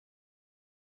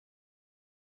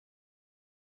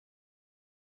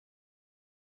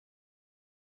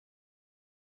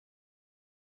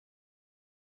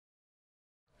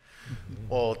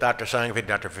Well, Dr. Scionti,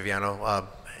 Dr. Viviano,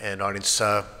 and audience,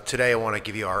 today I want to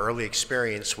give you our early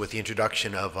experience with the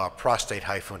introduction of prostate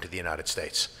HIFU into the United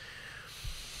States.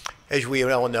 As we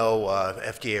all know,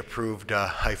 FDA approved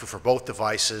HIFU for both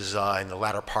devices in the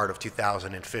latter part of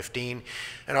 2015,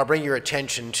 and I'll bring your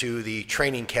attention to the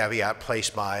training caveat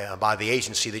placed by the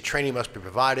agency. The training must be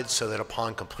provided so that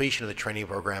upon completion of the training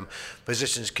program,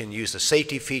 physicians can use the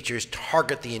safety features,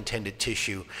 target the intended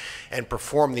tissue, and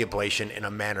perform the ablation in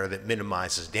a manner that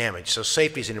minimizes damage. So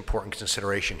safety is an important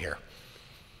consideration here.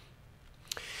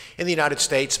 In the United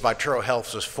States, Vituro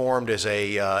Health was formed as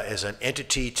an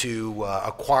entity to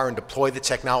acquire and deploy the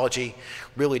technology,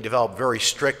 really develop very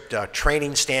strict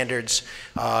training standards,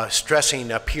 stressing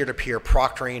peer-to-peer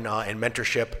proctoring and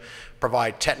mentorship,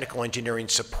 provide technical engineering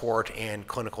support and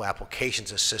clinical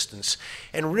applications assistance,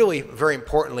 and really, very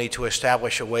importantly, to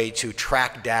establish a way to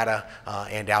track data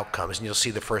and outcomes. And you'll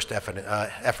see the first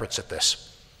efforts at this.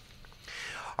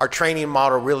 Our training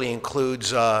model really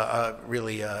includes a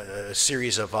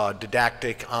series of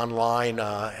didactic online,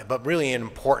 but really an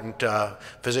important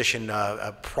physician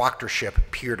proctorship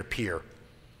peer-to-peer.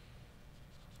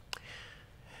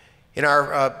 In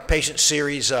our patient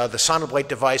series, the Sonoblate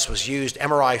device was used.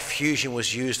 MRI fusion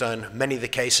was used on many of the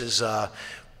cases.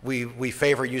 We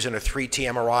favor using a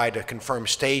 3T MRI to confirm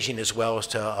staging as well as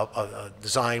to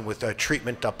design with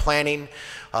treatment planning.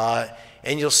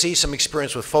 And you'll see some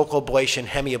experience with focal ablation,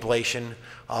 hemiablation,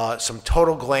 some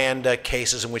total gland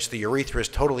cases in which the urethra is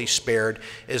totally spared,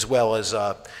 as well as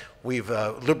we've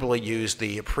liberally used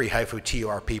the pre-HIFU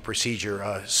TURP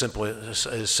procedure,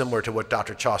 similar to what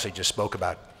Dr. Chaucy just spoke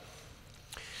about.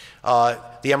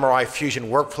 The MRI fusion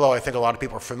workflow, I think a lot of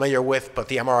people are familiar with, but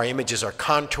the MRI images are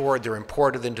contoured, they're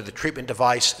imported into the treatment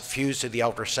device, fused to the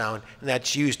ultrasound, and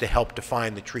that's used to help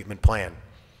define the treatment plan.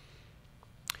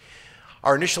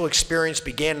 Our initial experience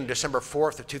began on December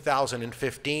 4th of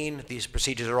 2015. These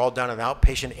procedures are all done on an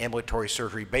outpatient ambulatory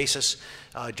surgery basis.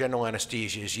 General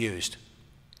anesthesia is used.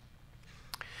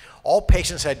 All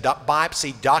patients had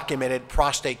biopsy documented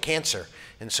prostate cancer,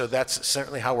 and so that's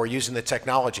certainly how we're using the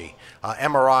technology.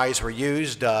 MRIs were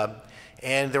used,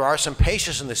 and there are some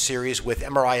patients in the series with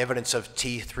MRI evidence of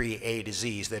T3A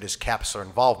disease, that is capsular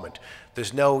involvement.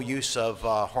 There's no use of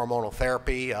hormonal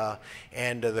therapy,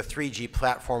 and the 3G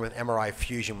platform with MRI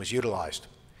fusion was utilized.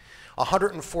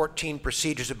 114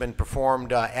 procedures have been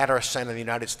performed at our center in the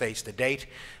United States to date.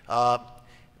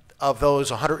 Of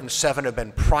those, 107 have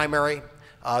been primary.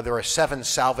 There are 7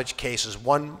 salvage cases,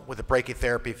 1 with a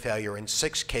brachytherapy failure, and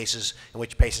 6 cases in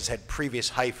which patients had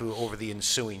previous HIFU over the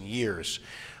ensuing years.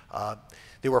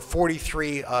 There were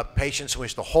 43 patients in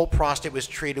which the whole prostate was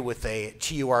treated with a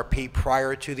TURP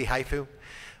prior to the HIFU.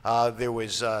 There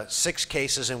was 6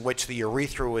 cases in which the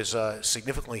urethra was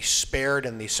significantly spared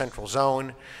in the central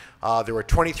zone. There were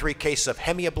 23 cases of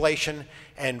hemiablation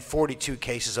and 42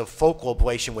 cases of focal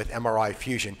ablation with MRI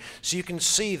fusion. So you can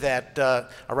see that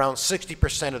around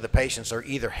 60% of the patients are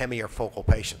either hemi or focal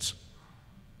patients.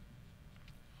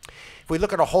 If we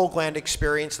look at a whole gland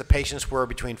experience, the patients were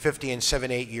between 50 and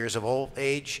 78 years of old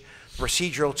age.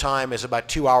 Procedural time is about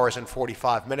 2 hours and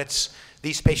 45 minutes.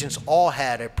 These patients all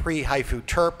had a pre-HIFU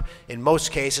TURP. In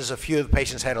most cases, a few of the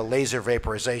patients had a laser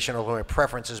vaporization, although my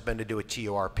preference has been to do a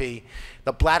TURP.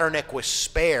 The bladder neck was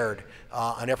spared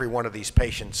on every one of these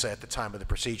patients at the time of the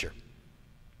procedure.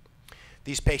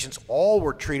 These patients all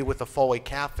were treated with a Foley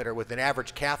catheter with an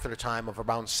average catheter time of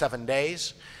around 7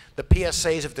 days. The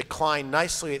PSAs have declined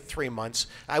nicely at 3 months.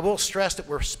 I will stress that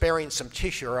we're sparing some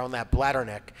tissue around that bladder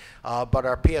neck, but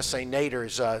our PSA nadir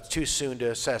is too soon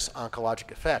to assess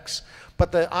oncologic effects.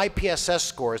 But the IPSS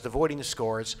scores, the voiding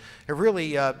scores, have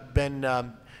really been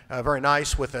very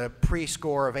nice, with a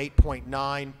pre-score of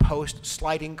 8.9, post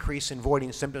slight increase in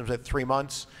voiding symptoms at 3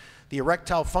 months. The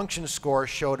erectile function score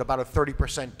showed about a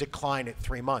 30% decline at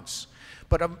 3 months.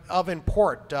 But of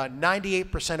import,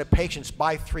 98% of patients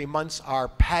by 3 months are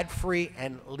pad-free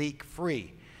and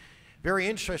leak-free. Very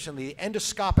interestingly, the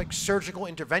endoscopic surgical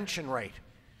intervention rate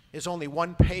is only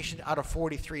 1 patient out of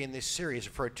 43 in this series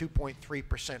for a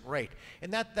 2.3% rate.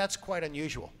 And that's quite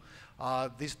unusual.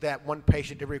 That 1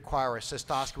 patient did require a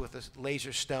cystoscopy with a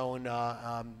laser stone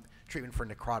treatment for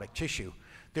necrotic tissue.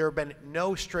 There have been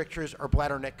no strictures or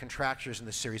bladder neck contractures in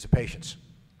this series of patients.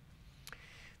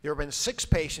 There have been 6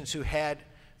 patients who had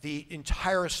the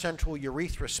entire central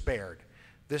urethra spared.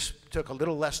 This took a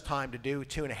little less time to do,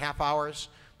 2.5 hours.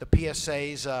 The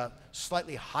PSA's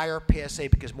slightly higher PSA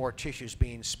because more tissue is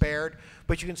being spared,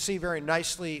 but you can see very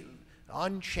nicely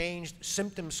unchanged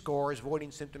symptom scores,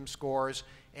 voiding symptom scores,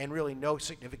 and really no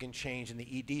significant change in the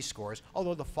ED scores,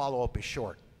 although the follow-up is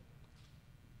short.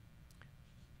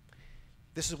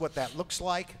 This is what that looks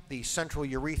like. The central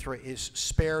urethra is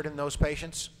spared in those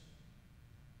patients.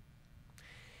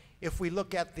 If we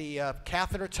look at the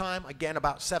catheter time, again,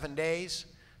 about 7 days.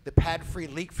 The pad-free,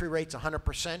 leak-free rate's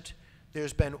 100%.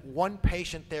 There's been one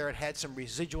patient there that had some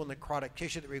residual necrotic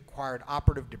tissue that required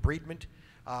operative debridement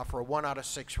for a 1 out of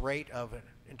 6 rate of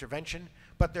intervention,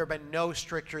 but there have been no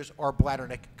strictures or bladder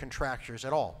neck contractures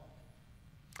at all.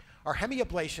 Our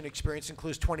hemiablation experience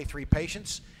includes 23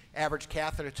 patients. Average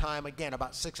catheter time, again,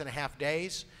 about 6.5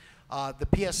 days. The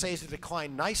PSAs have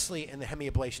declined nicely in the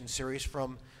hemiablation series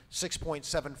from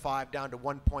 6.75 down to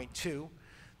 1.2.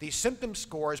 The symptom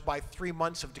scores by 3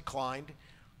 months have declined.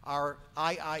 Our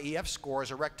IIEF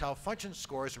scores, erectile function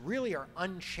scores, really are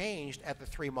unchanged at the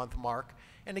 3-month mark.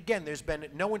 And again, there's been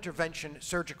no intervention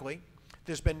surgically.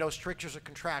 There's been no strictures or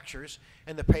contractures,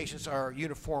 and the patients are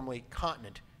uniformly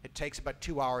continent. It takes about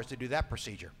 2 hours to do that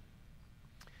procedure.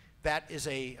 That is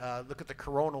a look at the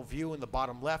coronal view in the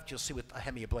bottom left. You'll see what a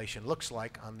hemiablation looks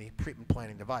like on the treatment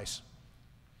planning device.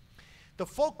 The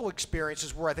focal experience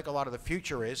is where I think a lot of the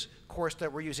future is. Of course,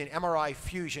 that we're using MRI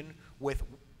fusion with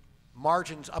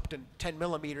margins up to 10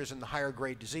 millimeters in the higher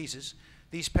grade diseases.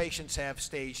 These patients have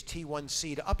stage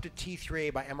T1C to up to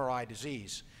T3A by MRI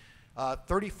disease.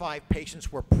 35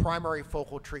 patients were primary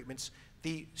focal treatments.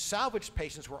 The salvaged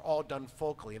patients were all done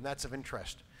focally, and that's of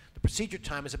interest. The procedure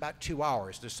time is about 2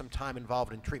 hours. There's some time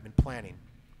involved in treatment planning.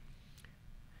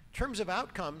 In terms of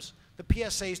outcomes, the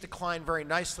PSAs declined very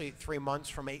nicely at 3 months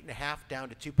from 8.5 down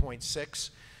to 2.6.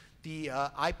 The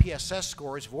IPSS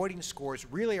scores, voiding scores,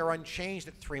 really are unchanged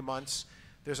at 3 months.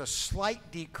 There's a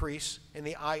slight decrease in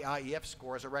the IIEF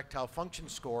scores, erectile function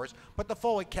scores, but the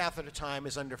Foley catheter time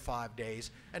is under 5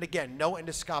 days. And again, no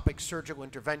endoscopic surgical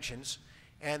interventions,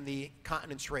 and the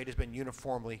continence rate has been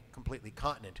uniformly completely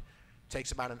continent. It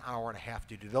takes about an hour and a half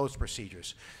to do those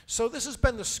procedures. So this has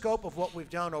been the scope of what we've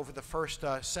done over the first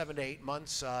 7 to 8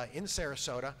 months in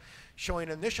Sarasota, showing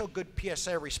initial good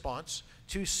PSA response,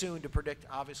 too soon to predict,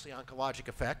 obviously, oncologic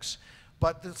effects.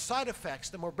 But the side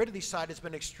effects, the morbidity side has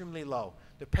been extremely low.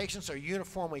 The patients are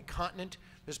uniformly continent.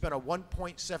 There's been a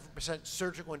 1.7%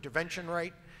 surgical intervention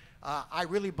rate. I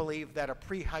really believe that a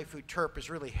pre-HIFU TURP has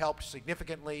really helped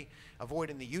significantly,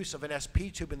 avoiding the use of an SP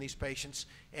tube in these patients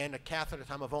and a catheter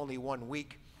time of only 1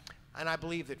 week. And I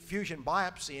believe that fusion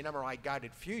biopsy and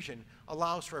MRI-guided fusion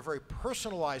allows for a very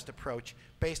personalized approach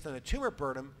based on the tumor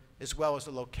burden as well as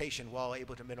the location, while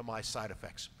able to minimize side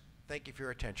effects. Thank you for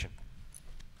your attention.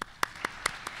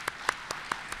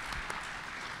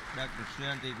 Dr.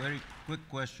 Scionti, very quick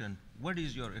question. What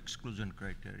is your exclusion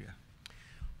criteria?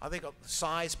 I think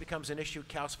size becomes an issue,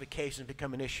 calcifications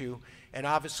become an issue, and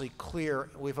obviously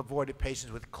we've avoided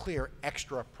patients with clear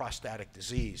extra prostatic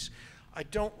disease. I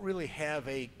don't really have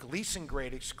a Gleason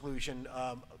grade exclusion.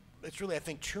 It's really, I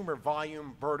think, tumor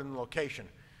volume, burden, location.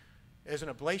 As an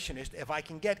ablationist, if I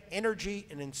can get energy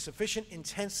and in sufficient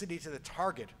intensity to the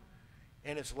target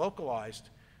and it's localized,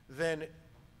 then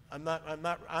I'm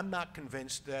not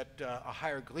convinced that a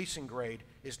higher Gleason grade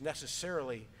is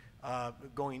necessarily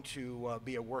going to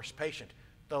be a worse patient.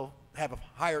 They'll have a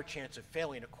higher chance of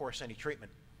failing, of course, any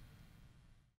treatment.